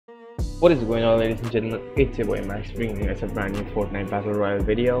What is going on, ladies and gentlemen? It's your boy Max bringing us a brand new Fortnite Battle Royale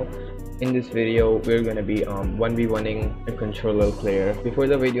video. In this video, we're gonna be 1v1ing a controller player. Before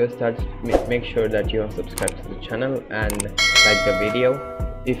the video starts, make sure that you are subscribed to the channel and like the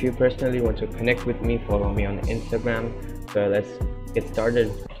video. If you personally want to connect with me, follow me on Instagram. So let's get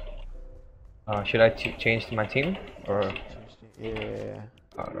started. Should I change my team or? Yeah.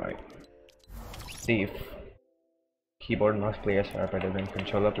 Alright. See if keyboard mouse players are better than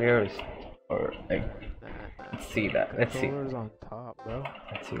controller players, or like, let's see that. Let's see. Controller's on top, bro.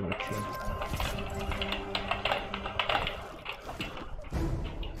 Let's see. Let's see.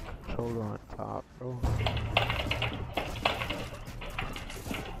 Controller on top, bro.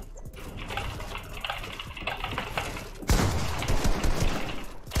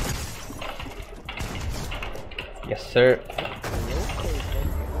 Yes, sir.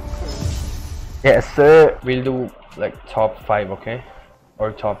 Yes, sir. We'll do like top 5, okay?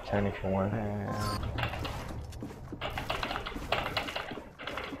 Or top 10 if you want.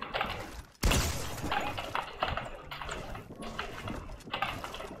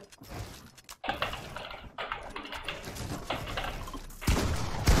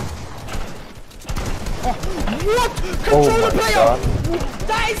 What? Oh Controller my player! god.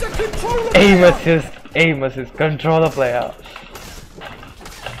 That is a controller player! Aim assist, controller player.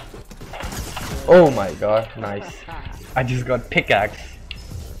 Oh my god, nice. I just got pickaxe.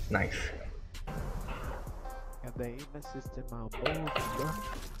 Nice. Got the aim assist in my balls, bro.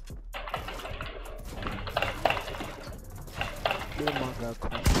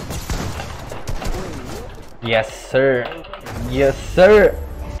 Yes, sir. Yes, sir.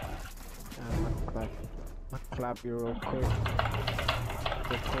 Clap you real quick.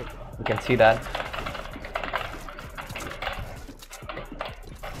 You can see that.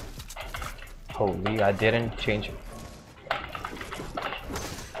 Holy, I didn't change it.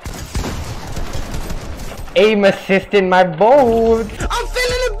 Aim assist in my bones. I'm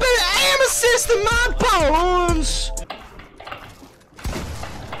feeling a bit of aim assist in my bones!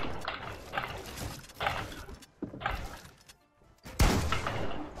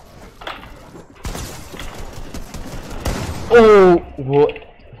 Oh,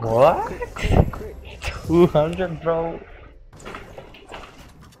 what? 200, bro.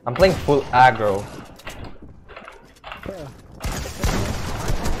 I'm playing full aggro.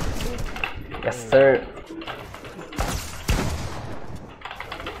 Yes, sir.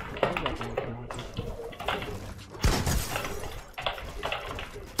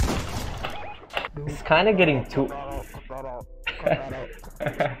 It's kind of getting too.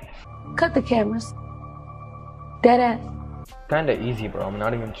 Cut the cameras. Dead ass. Kind of easy, bro. I'm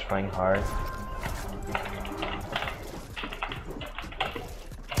not even trying hard.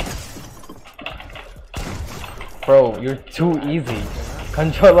 Bro, you're too easy.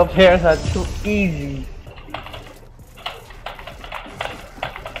 Controller players are too easy.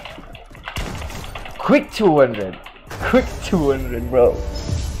 Quick 200. Quick 200, bro.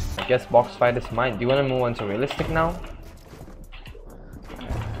 I guess box fight is mine. Do you want to move on to realistic now?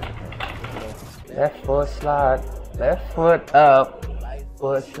 Left foot slide. Left foot up. Right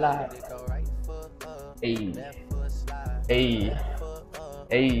foot slide. Hey. Hey.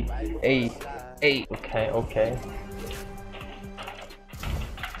 Hey. Hey. Hey. Okay.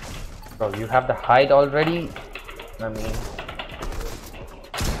 Bro, you have the hide already? I mean,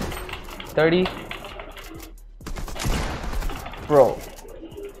 30. Bro.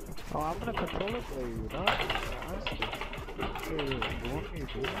 Oh, I'm gonna controller play you, not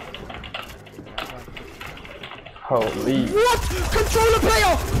Holy. What? Controller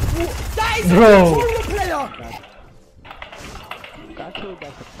player! That is Bro. a controller player! Got you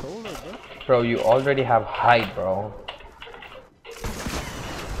that controller, bro. Bro, you already have hide, bro.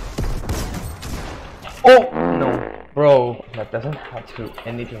 Oh no, bro, that doesn't have to do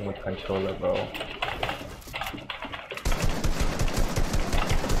anything with controller, bro.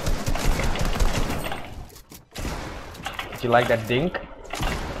 Did you like that dink? That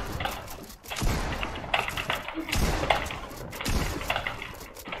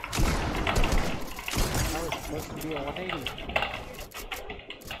was supposed to be a 180.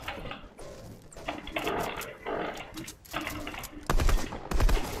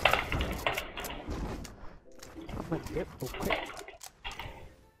 I'm gonna dip real quick.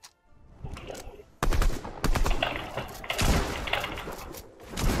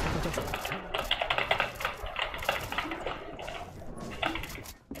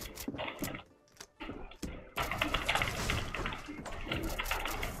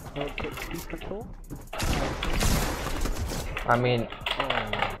 Control? I mean,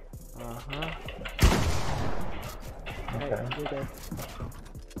 Uh-huh. okay. Hey,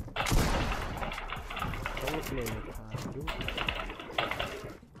 play dude.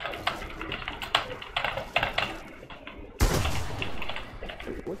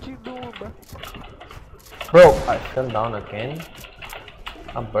 What you doing, bro? Bro, I fell down again.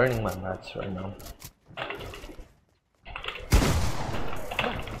 I'm burning my mats right now.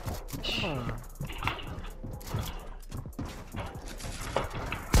 Come on.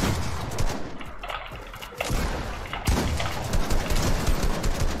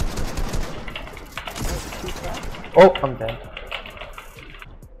 Oh, I'm dead.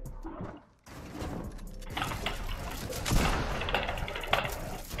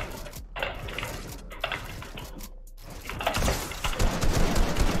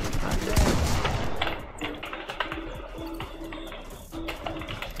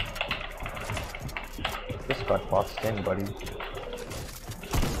 Just got boxed in, buddy.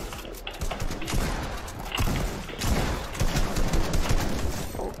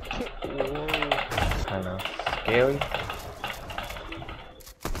 Okay. Kinda scary.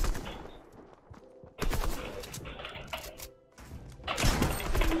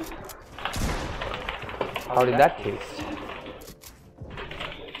 How did that taste?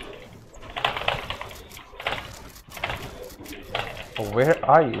 Oh, where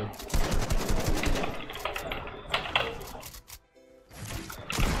are you?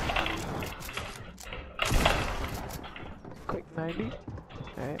 Quick 90.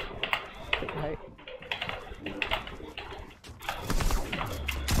 Alright. Quick height.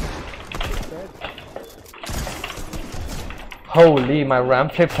 Dead. Holy, my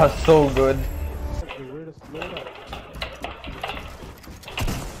ramp flips are so good. That's the weirdest loadout.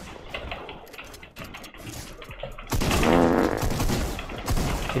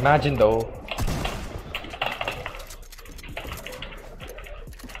 Imagine though.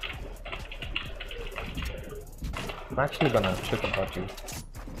 I'm actually gonna trip about you.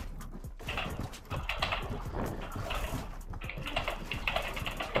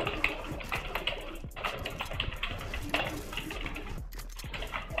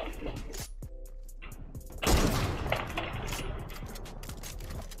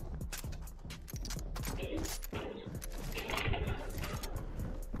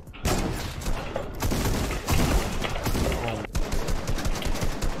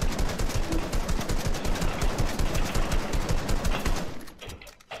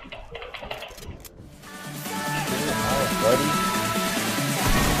 Buddy.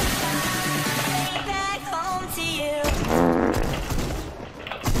 Back home to you.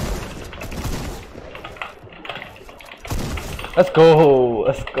 Let's go.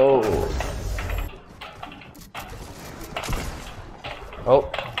 Let's go. Oh,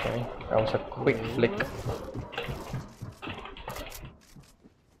 okay. That was a quick flick.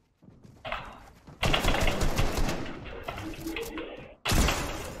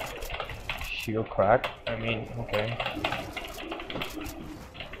 Shield crack. I mean, okay.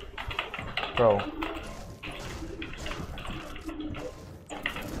 Bro.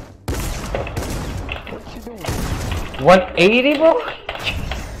 What you doing? 180, bro?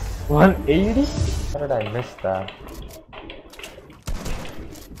 180? How did I miss that?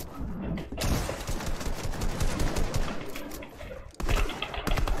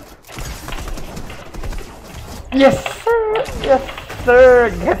 Yes, sir! Yes, sir!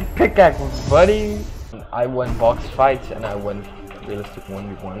 Get pickaxe, buddy! I won box fights and I won realistic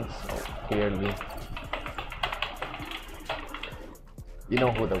 1v1s, so clearly. You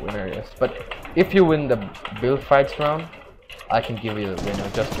know who the winner is. But if you win the build fights round, I can give you the winner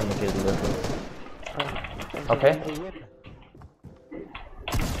just to make it a little. Okay?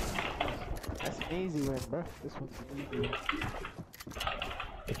 That's an easy win, bro. This one's an easy win.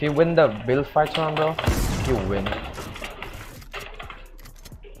 If you win the build fights round, bro, you win.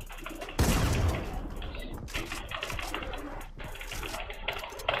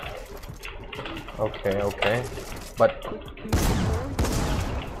 Okay, okay. But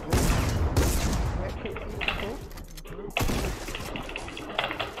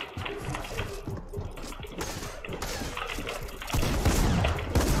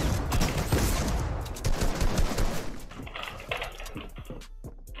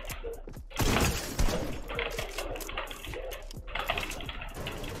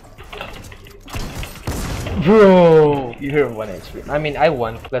bro, you're 1 HP. I mean, I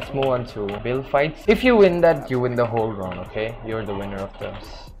won. Let's move on to build fights. If you win that, you win the whole round, okay? You're the winner of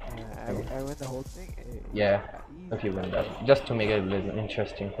this. I win the whole thing? Yeah, if you win that. Just to make it a little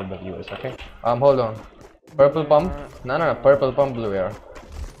interesting for the viewers, okay? Hold on. Purple pump? No, purple pump, blue air.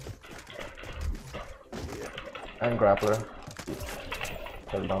 And grappler.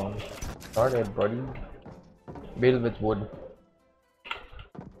 Fell down. Started, buddy. Build with wood.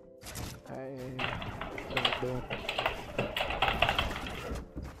 Don't.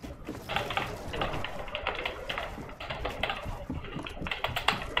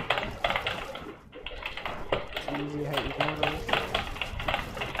 Easy, how you doing?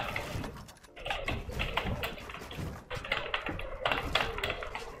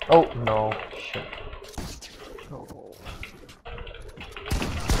 Oh no, shit. Oh.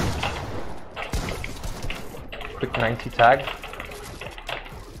 Quick 90 tag.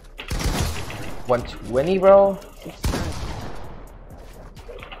 120, bro.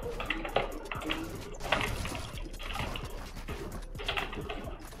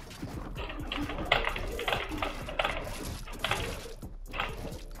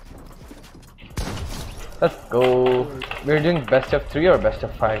 Let's go. We're doing best of 3 or best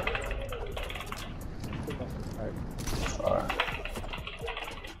of 5? Alright.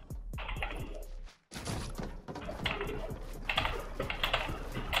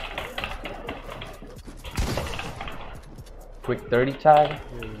 Quick 30 tag.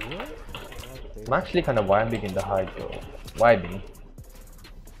 I'm actually kind of vibing in the hide though. Vibing.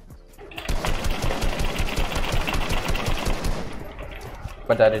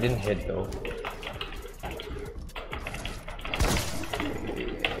 But that didn't hit though.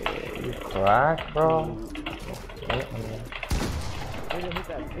 You crack, bro. Okay. I hit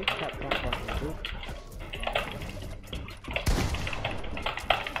that big tap on me, dude.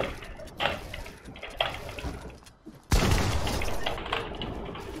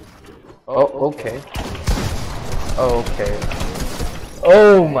 Oh, okay. Okay.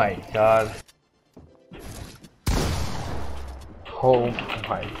 Oh my god. Oh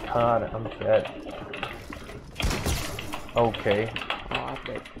my god, I'm dead. Okay. Oh, I'm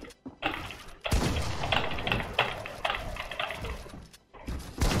dead.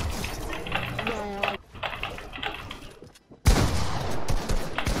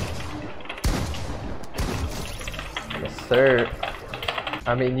 Yes, sir.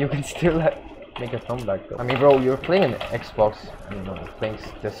 I mean, you can still make a comeback though. I mean, bro, you're playing an Xbox. I mean, playing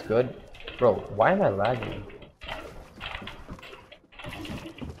this good. Bro, why am I lagging?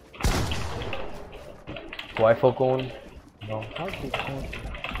 Wi-Fi cone? No. How did it go?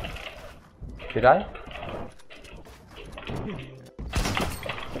 Did I?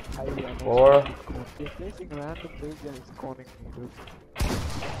 I Or He's placing random plays and he's conning me, dude.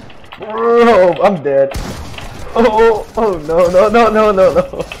 bro, I'm dead. Oh no no no no no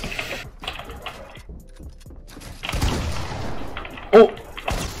no. Oh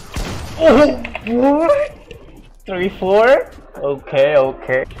what? 3-4?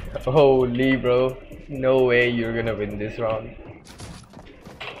 Okay. Holy bro. No way you're gonna win this round.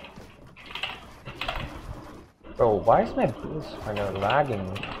 Bro, why is my boost kind of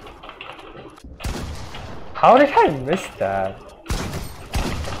lagging? How did I miss that?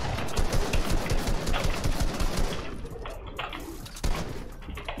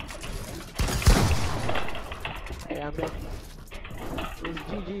 Hey, I'm dead. It's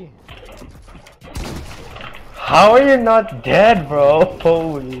GG. How are you not dead, bro?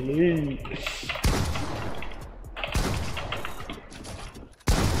 Holy.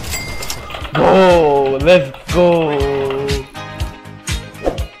 Go! Let's go!